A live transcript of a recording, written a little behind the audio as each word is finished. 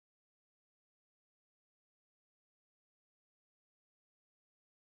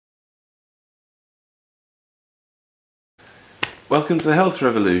Welcome to the Health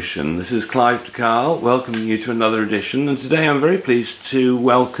Revolution. This is Clive de Carl, welcoming you to another edition, and today I'm very pleased to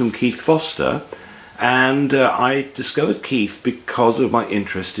welcome Keith Foster. And I discovered Keith because of my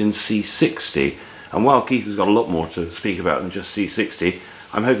interest in C60. And while Keith has got a lot more to speak about than just C60,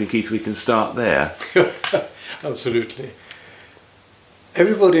 I'm hoping, Keith, we can start there. Absolutely.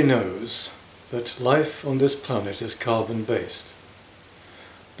 Everybody knows that life on this planet is carbon-based.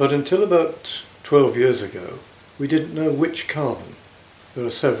 But until about 12 years ago, we didn't know which carbon. There are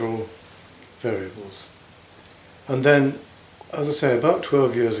several variables. And then, as I say, about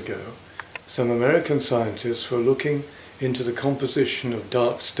 12 years ago, some American scientists were looking into the composition of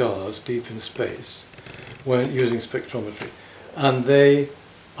dark stars deep in space when using spectrometry. And they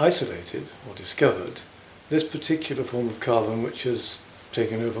isolated, or discovered, this particular form of carbon which has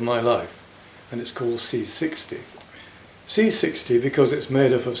taken over my life. And it's called C60. C60 because it's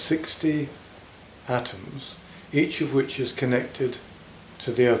made up of 60 atoms, each of which is connected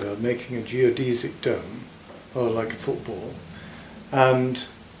to the other, making a geodesic dome, or like a football, and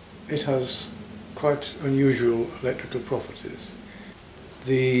it has quite unusual electrical properties.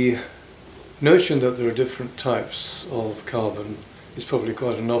 The notion that there are different types of carbon is probably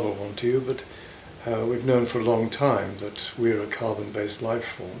quite a novel one to you, but we've known for a long time that we're a carbon-based life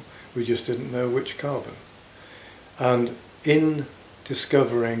form. We just didn't know which carbon. And in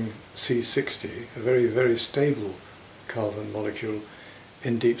discovering C60, a very, very stable carbon molecule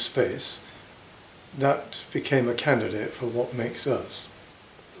in deep space, that became a candidate for what makes us.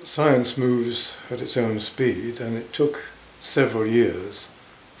 Science moves at its own speed, and it took several years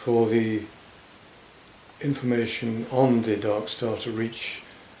for the information on the dark star to reach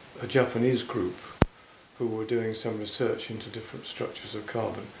a Japanese group who were doing some research into different structures of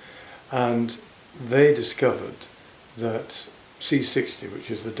carbon. And they discovered that C60, which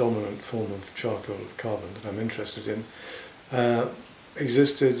is the dominant form of charcoal carbon that I'm interested in,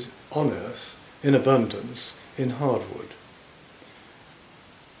 existed on Earth in abundance in hardwood.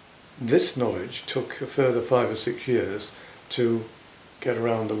 This knowledge took a further 5 or 6 years to get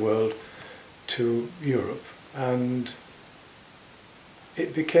around the world to Europe, and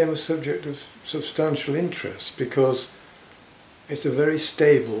it became a subject of substantial interest because it's a very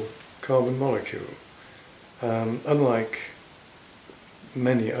stable carbon molecule. Unlike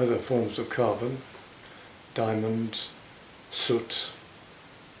many other forms of carbon, diamonds, soot,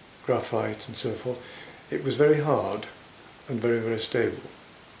 graphite and so forth, it was very hard and very, very stable.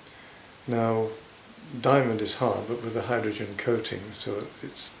 Now, diamond is hard, but with a hydrogen coating, so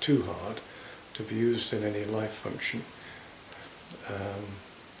it's too hard to be used in any life function.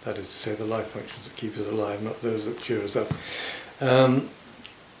 That is to say, the life functions that keep us alive, not those that cheer us up.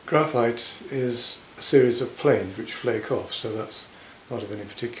 Graphite is a series of planes which flake off, so that's not of any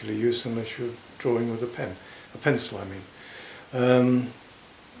particular use unless you're drawing with a pencil I mean.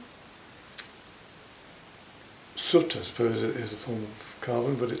 Soot, I suppose, is a form of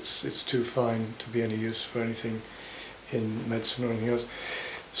carbon, but it's too fine to be any use for anything in medicine or anything else.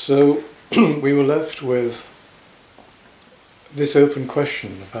 So we were left with this open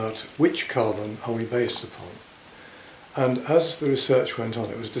question about which carbon are we based upon. And as the research went on,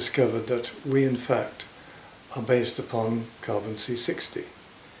 it was discovered that we in fact are based upon carbon C60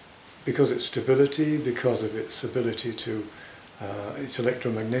 because of its stability, because of its ability to, its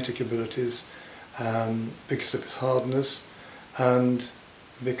electromagnetic abilities, because of its hardness, and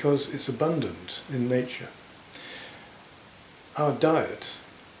because it's abundant in nature. Our diet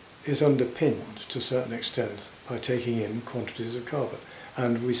is underpinned to a certain extent by taking in quantities of carbon,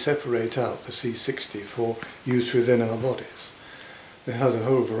 and we separate out the C60 for use within our bodies. It has a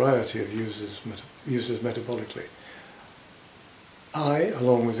whole variety of uses metabolically. I,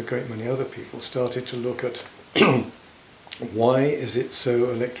 along with a great many other people, started to look at why is it so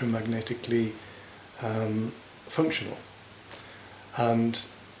electromagnetically functional, and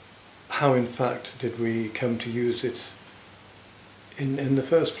how in fact did we come to use it in the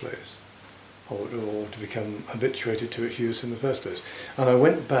first place, or to become habituated to its use in the first place. And I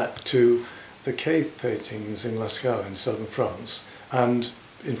went back to the cave paintings in Lascaux in southern France, and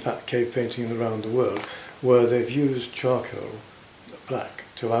in fact cave paintings around the world, where they've used charcoal, black,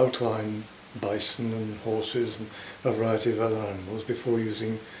 to outline bison and horses and a variety of other animals before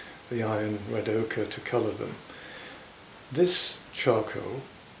using the iron red ochre to colour them. This charcoal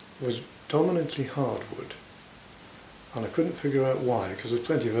was dominantly hardwood, and I couldn't figure out why, because there's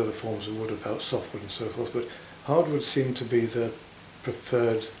plenty of other forms of wood about, softwood and so forth, but hardwood seemed to be the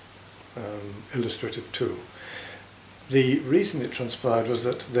preferred illustrative tool. The reason it transpired was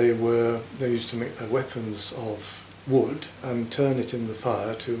that they used to make their weapons of wood and turn it in the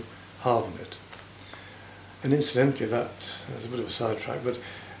fire to harden it. And incidentally, that is a bit of a sidetrack, but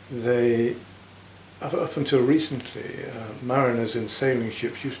they, up until recently, mariners in sailing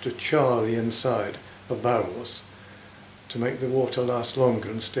ships used to char the inside of barrels to make the water last longer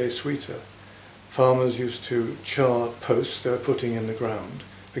and stay sweeter. Farmers used to char posts they were putting in the ground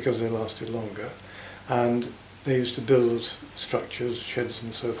because they lasted longer, and they used to build structures, sheds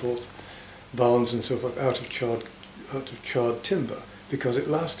and so forth, barns and so forth, out of charred timber because it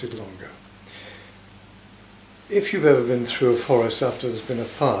lasted longer. If you've ever been through a forest after there's been a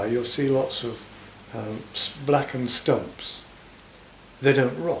fire, you'll see lots of blackened stumps. They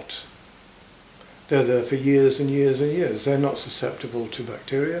don't rot. They're there for years and years and years. They're not susceptible to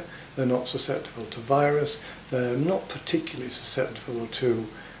bacteria, they're not susceptible to virus, they're not particularly susceptible to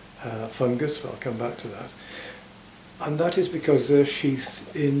fungus, but I'll come back to that. And that is because they're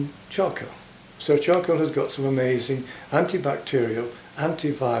sheathed in charcoal. So charcoal has got some amazing antibacterial,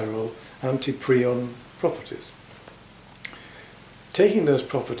 antiviral, antiprion properties. Taking those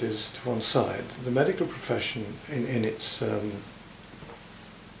properties to one side, the medical profession in its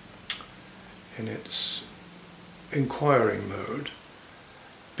inquiring mode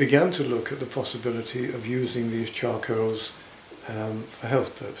began to look at the possibility of using these charcoals for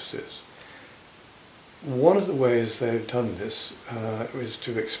health purposes. One of the ways they've done this is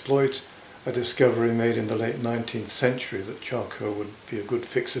to exploit a discovery made in the late 19th century that charcoal would be a good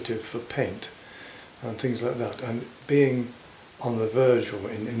fixative for paint and things like that. And being on the verge or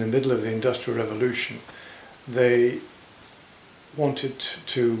in the middle of the Industrial Revolution, they wanted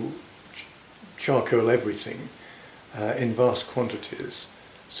to charcoal everything in vast quantities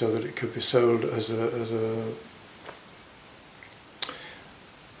so that it could be sold as a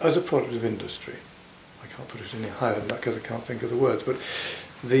product of industry. I can't put it any higher than that because I can't think of the words, but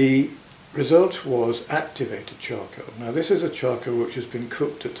the result was activated charcoal. Now this is a charcoal which has been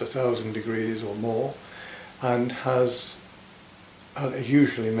cooked at 1,000 degrees or more and is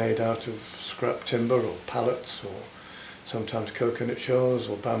usually made out of scrap timber or pallets or sometimes coconut shells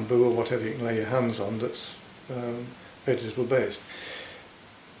or bamboo or whatever you can lay your hands on that's vegetable based.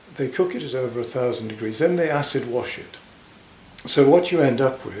 They cook it at over 1,000 degrees, then they acid wash it. So what you end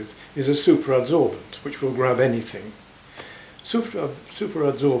up with is a superadsorbent, which will grab anything.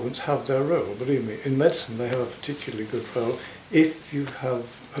 Superadsorbents have their role, believe me. In medicine they have a particularly good role. If you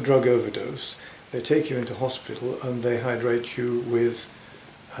have a drug overdose, they take you into hospital and they hydrate you with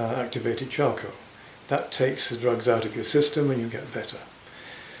activated charcoal. That takes the drugs out of your system and you get better.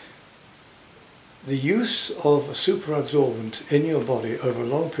 The use of a superadsorbent in your body over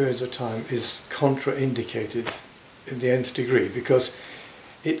long periods of time is contraindicated in the nth degree because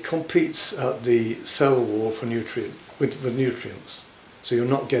it competes at the cell wall for with nutrients. So you're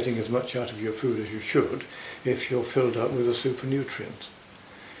not getting as much out of your food as you should if you're filled up with a super nutrient.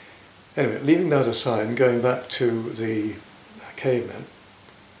 Anyway, leaving that aside and going back to the cavemen,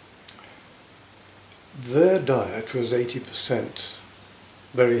 their diet was 80%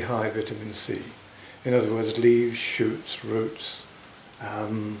 very high vitamin C. In other words, leaves, shoots, roots,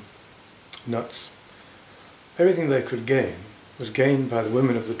 nuts. Everything they could gain was gained by the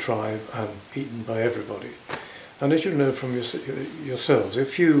women of the tribe and eaten by everybody. And as you know from yourselves,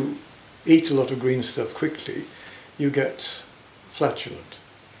 if you eat a lot of green stuff quickly, you get flatulent.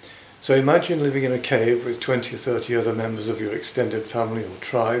 So imagine living in a cave with 20 or 30 other members of your extended family or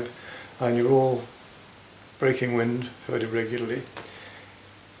tribe, and you're all breaking wind fairly regularly.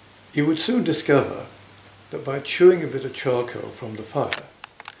 You would soon discover that by chewing a bit of charcoal from the fire,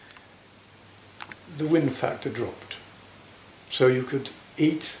 the wind factor dropped. So you could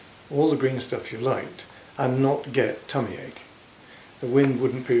eat all the green stuff you liked and not get tummy ache. The wind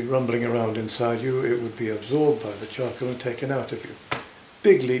wouldn't be rumbling around inside you, it would be absorbed by the charcoal and taken out of you.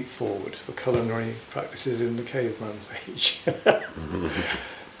 Big leap forward for culinary practices in the caveman's age.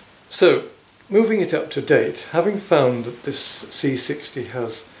 So, moving it up to date, having found that this C60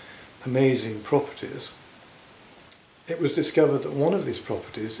 has amazing properties, it was discovered that one of these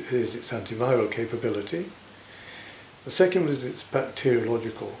properties is its antiviral capability. The second was its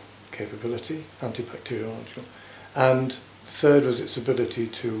bacteriological capability, antibacteriological, and the third was its ability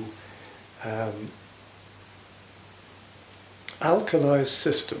to alkalize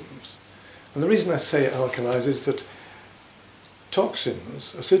systems. And the reason I say alkalize is that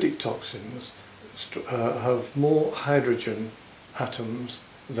toxins, acidic toxins, have more hydrogen atoms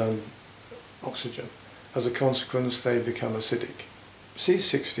than oxygen. As a consequence, they become acidic.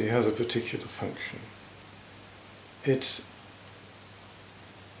 C60 has a particular function. It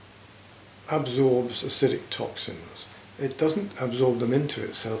absorbs acidic toxins. It doesn't absorb them into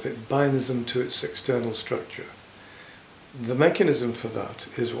itself, it binds them to its external structure. The mechanism for that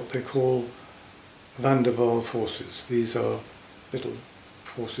is what they call van der Waals forces. These are little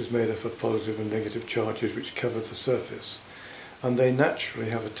forces made up of positive and negative charges which cover the surface, and they naturally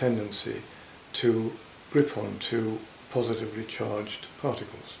have a tendency to grip onto positively charged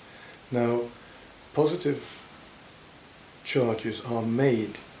particles. Now, positive charges are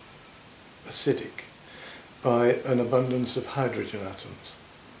made acidic by an abundance of hydrogen atoms.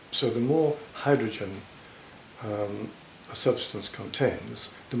 So the more hydrogen a substance contains,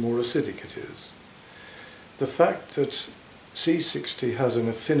 the more acidic it is. The fact that C60 has an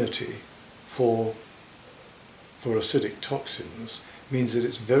affinity for acidic toxins means that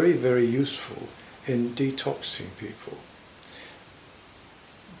it's very, very useful in detoxing people.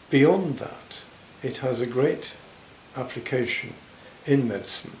 Beyond that, it has a great application in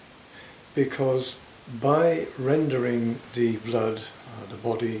medicine, because by rendering the blood, the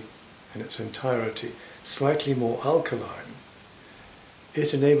body in its entirety, slightly more alkaline,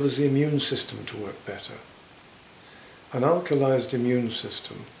 it enables the immune system to work better. An alkalized immune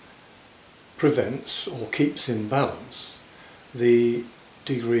system prevents or keeps in balance the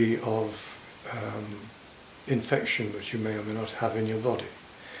degree of infection that you may or may not have in your body.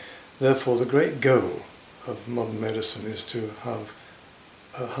 Therefore, the great goal of modern medicine is to have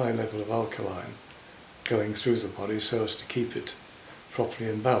a high level of alkaline going through the body so as to keep it properly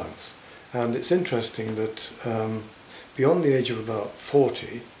in balance. And it's interesting that beyond the age of about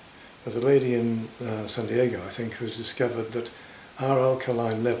 40, there's a lady in San Diego, I think, who's discovered that our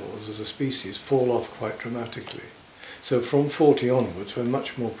alkaline levels as a species fall off quite dramatically. So from 40 onwards, we're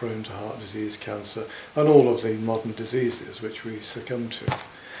much more prone to heart disease, cancer, and all of the modern diseases which we succumb to,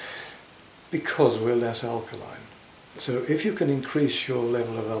 because we're less alkaline. So if you can increase your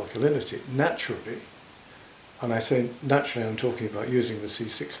level of alkalinity naturally, and I say naturally I'm talking about using the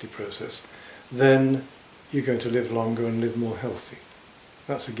C60 process, then you're going to live longer and live more healthy.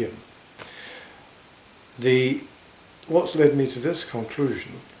 That's a given. What's led me to this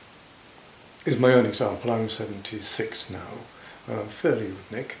conclusion is my own example. I'm 76 now, and I'm fairly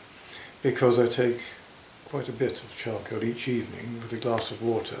rhythmic, because I take quite a bit of charcoal each evening with a glass of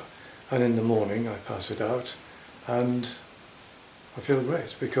water, and in the morning I pass it out, and I feel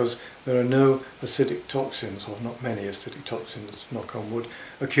great, because there are no acidic toxins, or not many acidic toxins, knock on wood,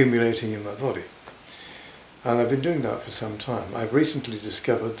 accumulating in my body. And I've been doing that for some time. I've recently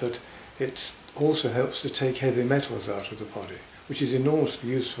discovered that it also helps to take heavy metals out of the body, which is enormously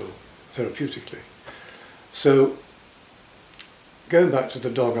useful therapeutically. So, going back to the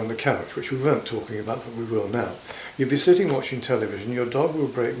dog on the couch, which we weren't talking about, but we will now. You'll be sitting watching television, your dog will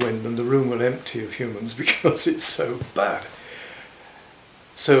break wind, and the room will empty of humans because it's so bad.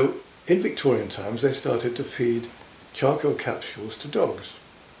 So, in Victorian times, they started to feed charcoal capsules to dogs.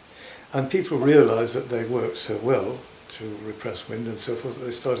 And people realised that they worked so well to repress wind and so forth that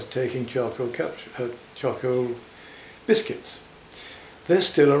they started taking charcoal biscuits. They're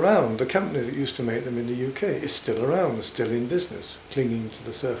still around. The company that used to make them in the UK is still around, is still in business, clinging to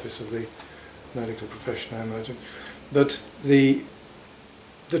the surface of the medical profession, I imagine. But the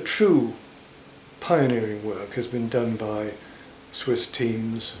true pioneering work has been done by Swiss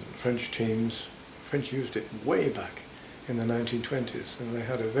teams and French teams. French used it way back in the 1920s, and they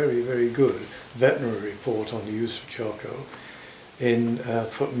had a very, very good veterinary report on the use of charcoal in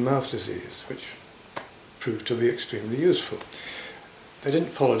foot and mouth disease, which proved to be extremely useful. They didn't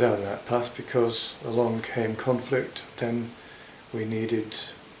follow down that path because along came conflict, then we needed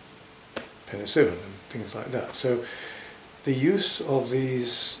penicillin and things like that. So the use of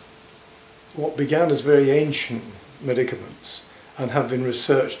these, what began as very ancient medicaments and have been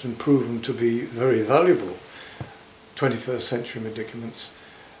researched and proven to be very valuable 21st century medicaments,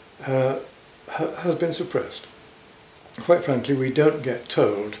 has been suppressed. Quite frankly, we don't get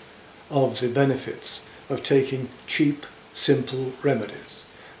told of the benefits of taking cheap, simple remedies,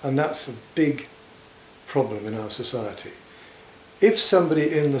 and that's a big problem in our society. If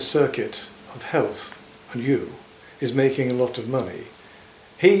somebody in the circuit of health, and you, is making a lot of money,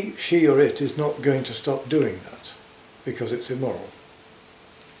 he, she or it is not going to stop doing that because it's immoral.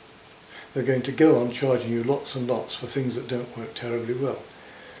 They're going to go on charging you lots and lots for things that don't work terribly well.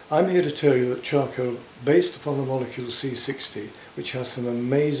 I'm here to tell you that charcoal, based upon the molecule C60, which has some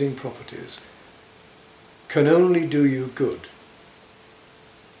amazing properties, can only do you good.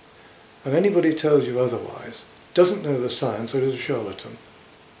 And anybody tells you otherwise doesn't know the science or is a charlatan.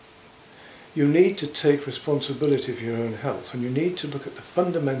 You need to take responsibility for your own health, and you need to look at the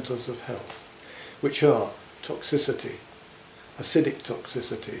fundamentals of health, which are toxicity, acidic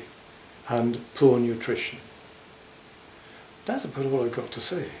toxicity, and poor nutrition. That's about all I've got to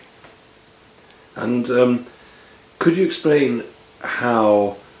say. And could you explain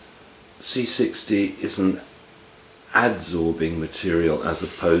how C60 is an adsorbing material as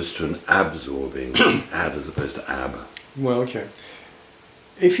opposed to an absorbing, ad as opposed to ab. Well, okay.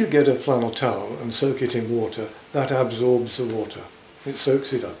 If you get a flannel towel and soak it in water, that absorbs the water. It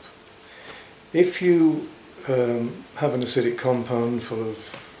soaks it up. If you have an acidic compound full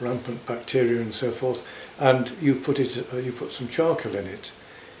of rampant bacteria and so forth, and you put some charcoal in it,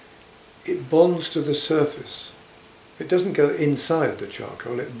 it bonds to the surface. It doesn't go inside the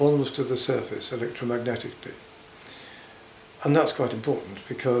charcoal, it bonds to the surface electromagnetically. And that's quite important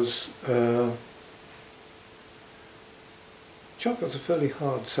because charcoal is a fairly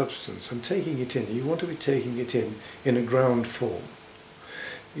hard substance, and taking it in, you want to be taking it in a ground form.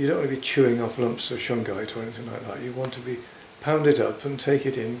 You don't want to be chewing off lumps of shungite or anything like that. You want to be pound it up and take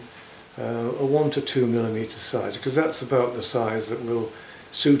it in a 1 to 2 millimetre size, because that's about the size that will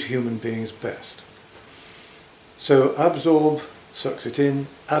suit human beings best. So absorb, sucks it in,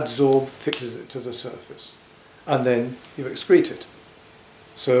 adsorb, fixes it to the surface, and then you excrete it.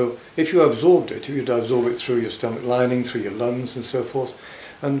 So if you absorbed it, you'd absorb it through your stomach lining, through your lungs and so forth,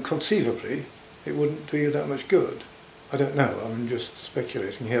 and conceivably it wouldn't do you that much good. I don't know, I'm just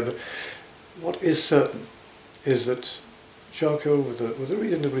speculating here, but what is certain is that charcoal with a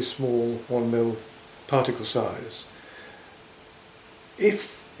reasonably small 1 mil particle size,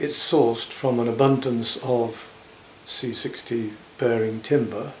 if it's sourced from an abundance of C60 bearing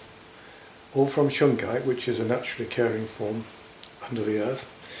timber, or from shungite, which is a naturally occurring form under the earth,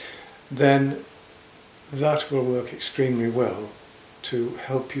 then that will work extremely well to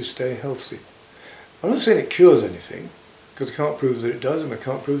help you stay healthy. I'm not saying it cures anything, because I can't prove that it does and I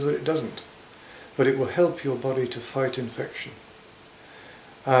can't prove that it doesn't, but it will help your body to fight infection.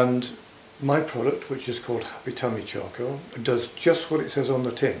 And my product, which is called Happy Tummy Charcoal, does just what it says on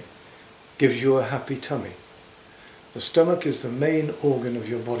the tin, gives you a happy tummy. The stomach is the main organ of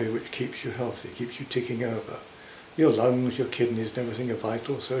your body which keeps you healthy, keeps you ticking over. Your lungs, your kidneys and everything are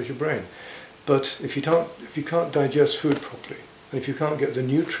vital, so is your brain. But if you can't digest food properly, and if you can't get the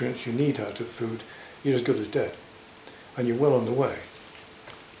nutrients you need out of food, you're as good as dead. And you're well on the way.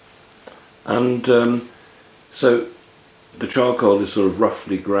 And so the charcoal is sort of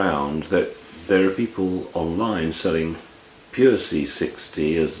roughly ground. That there are people online selling pure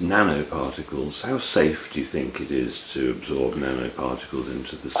C60 as nanoparticles. How safe do you think it is to absorb nanoparticles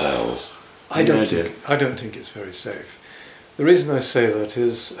into the cells? I don't think it's very safe. The reason I say that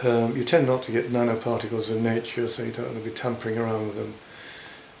is you tend not to get nanoparticles in nature, so you don't want to be tampering around with them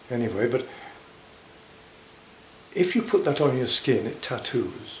anyway. But if you put that on your skin, it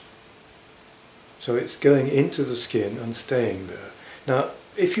tattoos. So it's going into the skin and staying there. Now,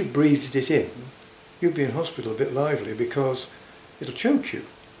 if you breathed it in, you'd be in hospital a bit lively, because it'll choke you.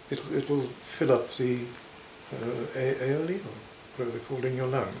 It'll fill up the airway, or whatever they're called, in your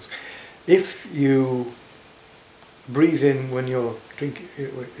lungs. If you breathe in when you're drinking,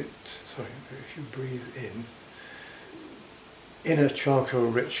 if you breathe in a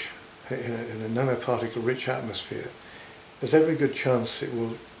charcoal-rich, in a nanoparticle-rich atmosphere, there's every good chance it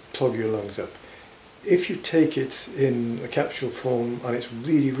will clog your lungs up. If you take it in a capsule form and it's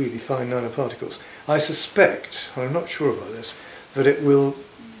really, really fine nanoparticles, I suspect, and I'm not sure about this, that it will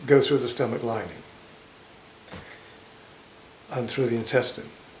go through the stomach lining and through the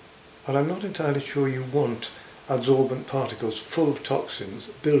intestine. And I'm not entirely sure you want adsorbent particles full of toxins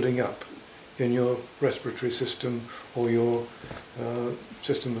building up in your respiratory system or your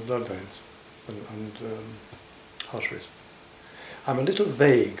system of blood veins and arteries. I'm a little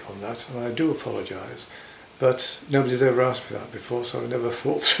vague on that, and I do apologise, but nobody's ever asked me that before, so I've never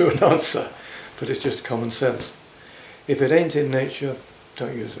thought through an answer. But it's just common sense. If it ain't in nature,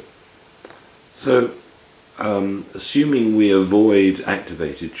 don't use it. So, assuming we avoid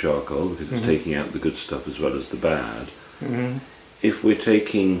activated charcoal, because it's taking out the good stuff as well as the bad, if we're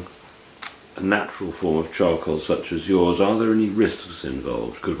taking a natural form of charcoal such as yours, are there any risks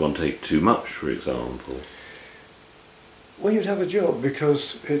involved? Could one take too much, for example? Well, you'd have a job,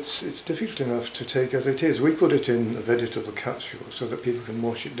 because it's difficult enough to take as it is. We put it in a vegetable capsule so that people can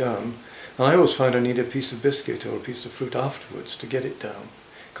wash it down. And I always find I need a piece of biscuit or a piece of fruit afterwards to get it down,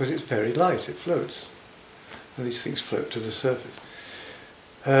 because it's very light, it floats. And these things float to the surface.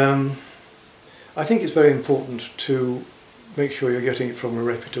 I think it's very important to make sure you're getting it from a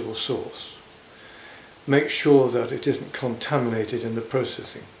reputable source. Make sure that it isn't contaminated in the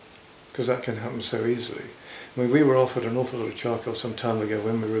processing, because that can happen so easily. I mean, we were offered an awful lot of charcoal some time ago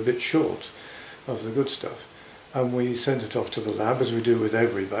when we were a bit short of the good stuff, and we sent it off to the lab, as we do with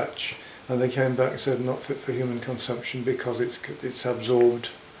every batch, and they came back and said not fit for human consumption because it's absorbed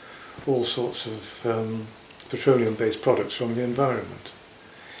all sorts of petroleum-based products from the environment.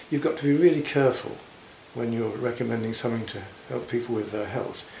 you've got to be really careful when you're recommending something to help people with their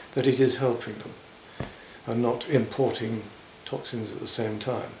health, that it is helping them and not importing toxins at the same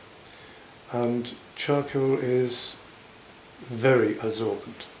time. And charcoal is very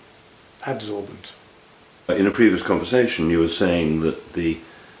adsorbent. In a previous conversation you were saying that the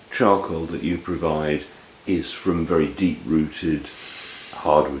charcoal that you provide is from very deep-rooted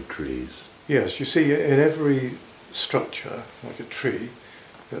hardwood trees. Yes, you see, in every structure, like a tree,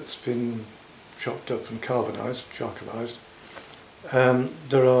 that's been chopped up and charcoalized,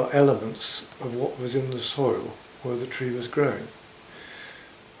 there are elements of what was in the soil where the tree was growing.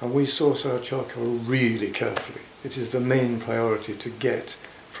 And we source our charcoal really carefully. It is the main priority to get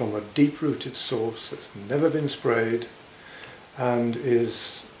from a deep-rooted source that's never been sprayed and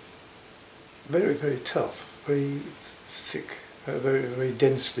is very, very tough, very thick, very, very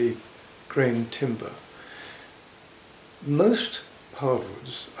densely grained timber. Most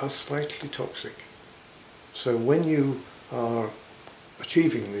hardwoods are slightly toxic. So when you are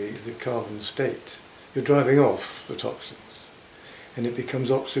achieving the carbon state, you're driving off the toxins and it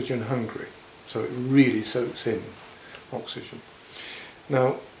becomes oxygen hungry. So it really soaks in oxygen.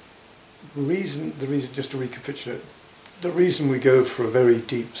 Now, the reason, just to recapitulate, the reason we go for a very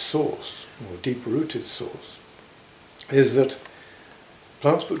deep source, or deep-rooted source, is that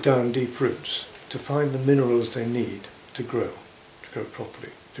plants put down deep roots to find the minerals they need to grow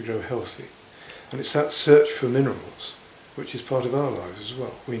properly, to grow healthy. And it's that search for minerals which is part of our lives as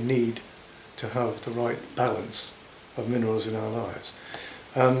well. We need to have the right balance of minerals in our lives.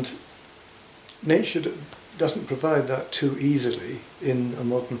 And nature doesn't provide that too easily in a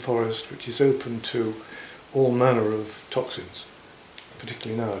modern forest which is open to all manner of toxins,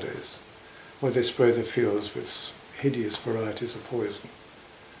 particularly nowadays, where they spray the fields with hideous varieties of poison,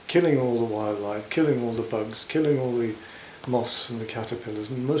 killing all the wildlife, killing all the bugs, killing all the moths and the caterpillars,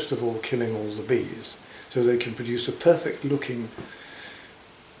 and most of all killing all the bees, so they can produce a perfect looking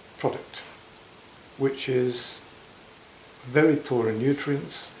product which is very poor in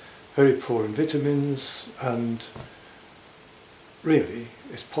nutrients, very poor in vitamins, and really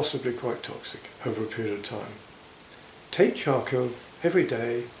is possibly quite toxic over a period of time. Take charcoal every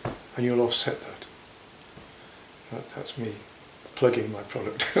day and you'll offset that. That's me plugging my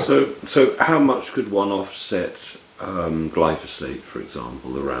product. So how much could one offset glyphosate, for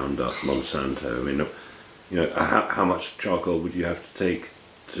example, the Roundup, Monsanto? I mean, you know, how much charcoal would you have to take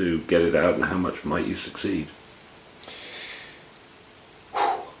to get it out, and how much might you succeed?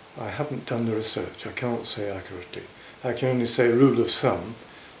 I haven't done the research. I can't say accurately. I can only say rule of thumb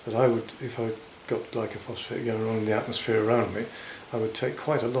that I would, if I got glyphosate going on in the atmosphere around me, I would take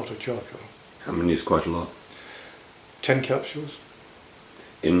quite a lot of charcoal. How many is quite a lot? 10 capsules.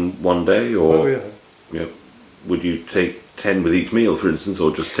 In one day, or? Oh yeah. Yeah. Would you take 10 with each meal, for instance,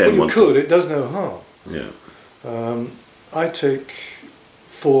 or just 10 well, you once? could. It does no harm. Yeah. I take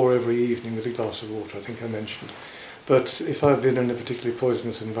 4 every evening with a glass of water, I think I mentioned. But if I've been in a particularly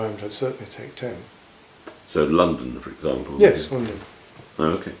poisonous environment, I'd certainly take 10. So London, for example? Yes, London. Oh,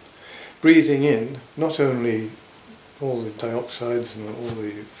 okay. Breathing in not only all the dioxides and all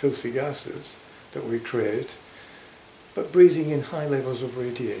the filthy gases that we create, but breathing in high levels of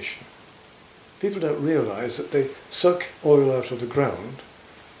radiation. People don't realise that they suck oil out of the ground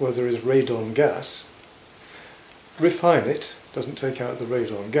where there is radon gas, refine it, doesn't take out the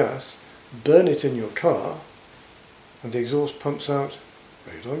radon gas, burn it in your car, and the exhaust pumps out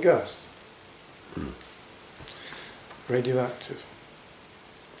radon gas. Radioactive.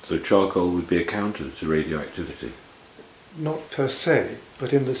 So charcoal would be a counter to radioactivity? Not per se,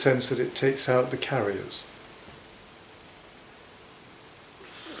 but in the sense that it takes out the carriers.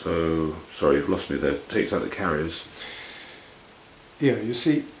 So, sorry, you've lost me there. Takes out the carriers. Yeah, you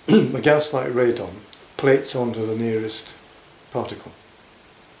see, a gas like radon plates onto the nearest particle.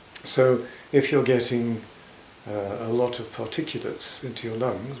 So if you're getting a lot of particulates into your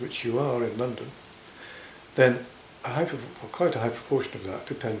lungs, which you are in London, then quite a high proportion of that,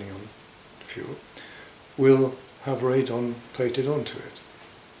 depending on the fuel, will have radon plated onto it.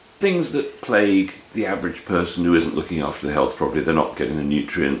 Things that plague the average person who isn't looking after their health properly, they're not getting the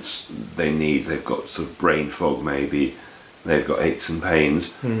nutrients they need, they've got sort of brain fog maybe, they've got aches and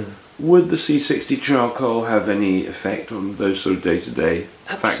pains. Would the C60 charcoal have any effect on those sort of day-to-day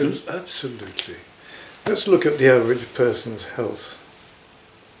factors? Absolutely. Let's look at the average person's health.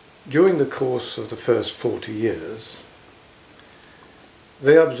 During the course of the first 40 years,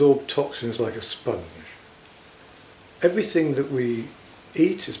 they absorb toxins like a sponge. Everything that we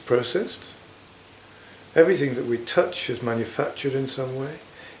eat is processed. Everything that we touch is manufactured in some way.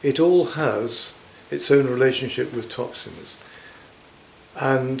 It all has its own relationship with toxins.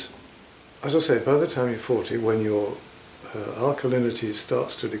 And as I say, by the time you're 40, when your alkalinity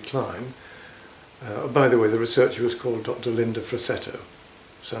starts to decline, by the way, the researcher was called Dr. Linda Frassetto,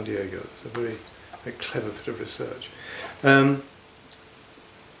 San Diego. It's a very clever bit of research.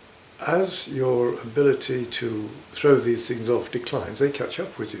 As your ability to throw these things off declines, they catch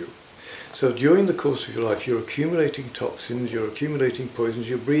up with you. So during the course of your life, you're accumulating toxins, you're accumulating poisons,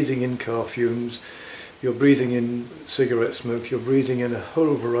 you're breathing in car fumes, you're breathing in cigarette smoke, you're breathing in a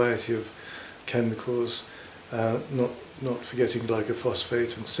whole variety of chemicals, not forgetting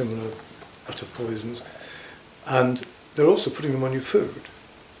glycophosphate and similar utter poisons. And they're also putting them on your food.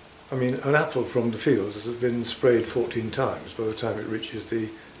 I mean, an apple from the fields has been sprayed 14 times by the time it reaches the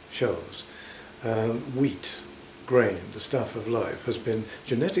shelves. Wheat, grain, the stuff of life, has been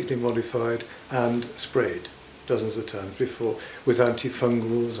genetically modified and sprayed dozens of times before, with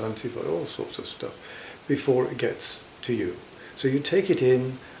antifungals, all sorts of stuff, before it gets to you. So you take it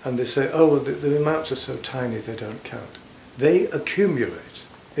in and they say, oh, the amounts are so tiny they don't count. They accumulate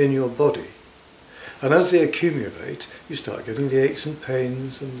in your body. And as they accumulate, you start getting the aches and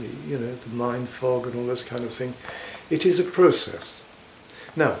pains and the mind fog and all this kind of thing. It is a process.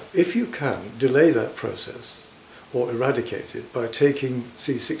 Now, if you can delay that process or eradicate it by taking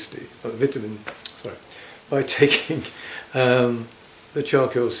C60, by taking the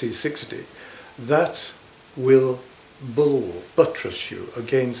charcoal C60, that will buttress you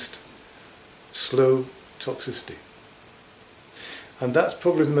against slow toxicity. And that's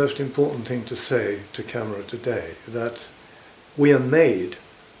probably the most important thing to say to camera today, that we are made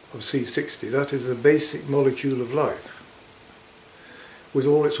of C60. That is the basic molecule of life, with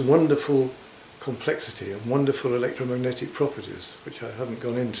all its wonderful complexity and wonderful electromagnetic properties, which I haven't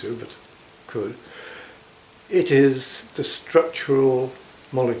gone into, but could. It is the structural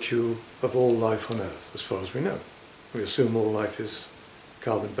molecule of all life on Earth, as far as we know. We assume all life is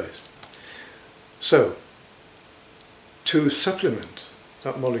carbon-based. So, to supplement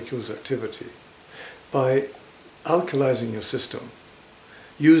that molecule's activity by alkalizing your system,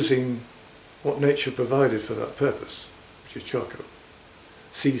 using what nature provided for that purpose, which is charcoal,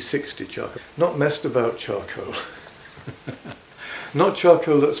 C60 charcoal, not messed about charcoal, not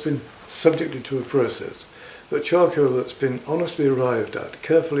charcoal that's been subjected to a process, but charcoal that's been honestly arrived at,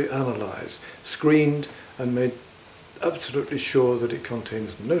 carefully analysed, screened and made absolutely sure that it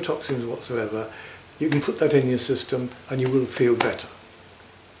contains no toxins whatsoever. You can put that in your system and you will feel better.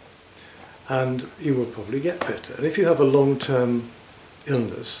 And you will probably get better. And if you have a long-term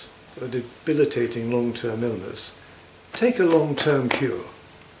illness, a debilitating long-term illness, take a long-term cure.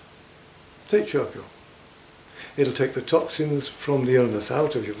 Take charcoal. It'll take the toxins from the illness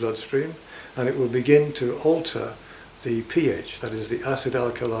out of your bloodstream, and it will begin to alter the pH, that is the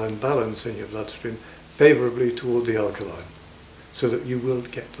acid-alkaline balance in your bloodstream, favourably toward the alkaline, so that you will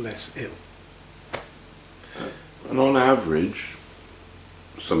get less ill. And on average,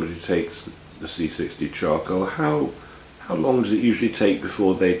 somebody takes the C60 charcoal, how long does it usually take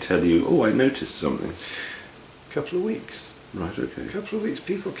before they tell you, oh, I noticed something? A couple of weeks. Right, okay. A couple of weeks.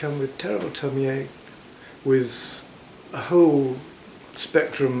 People come with terrible tummy ache, with a whole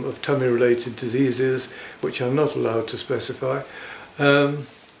spectrum of tummy-related diseases, which I'm not allowed to specify, and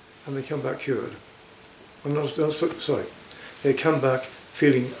they come back cured. They come back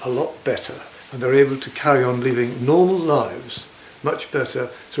feeling a lot better, and they're able to carry on living normal lives much better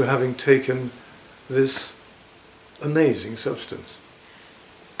through having taken this amazing substance.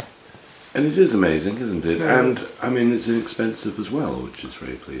 And it is amazing, isn't it? Yeah. And, I mean, it's inexpensive as well, which is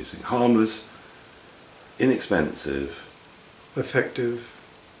very pleasing. Harmless, inexpensive, Effective,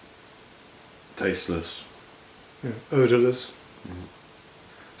 tasteless, odourless. Mm.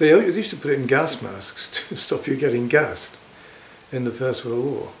 They used to put it in gas masks to stop you getting gassed in the First World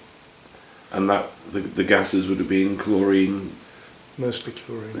War. And that the gases would have been chlorine. Mostly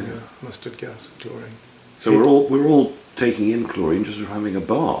chlorine, mustard gas, chlorine. So we're all taking in chlorine just from having a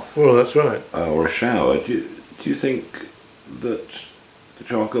bath. Well, that's right. Or a shower. Do you think that the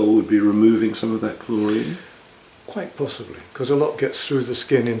charcoal would be removing some of that chlorine? Quite possibly, because a lot gets through the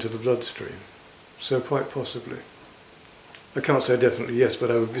skin into the bloodstream. So quite possibly. I can't say definitely yes, but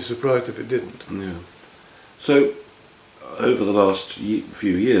I would be surprised if it didn't. Yeah. So, over the last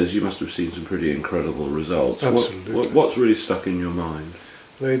few years, you must have seen some pretty incredible results. Absolutely. What's really stuck in your mind?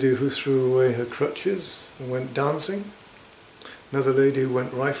 Lady who threw away her crutches and went dancing. Another lady who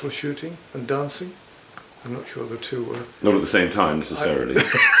went rifle shooting and dancing. I'm not sure the two were. Not at the same time necessarily.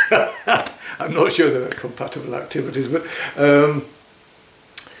 I'm not sure they were compatible activities, but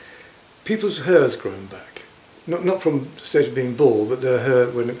people's hair has grown back. Not from the state of being bald, but their hair,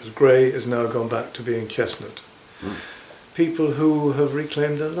 when it was grey, has now gone back to being chestnut. people who have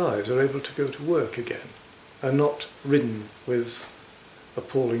reclaimed their lives are able to go to work again and not ridden with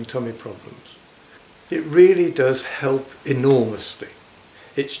appalling tummy problems. It really does help enormously.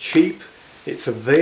 It's cheap, it's available.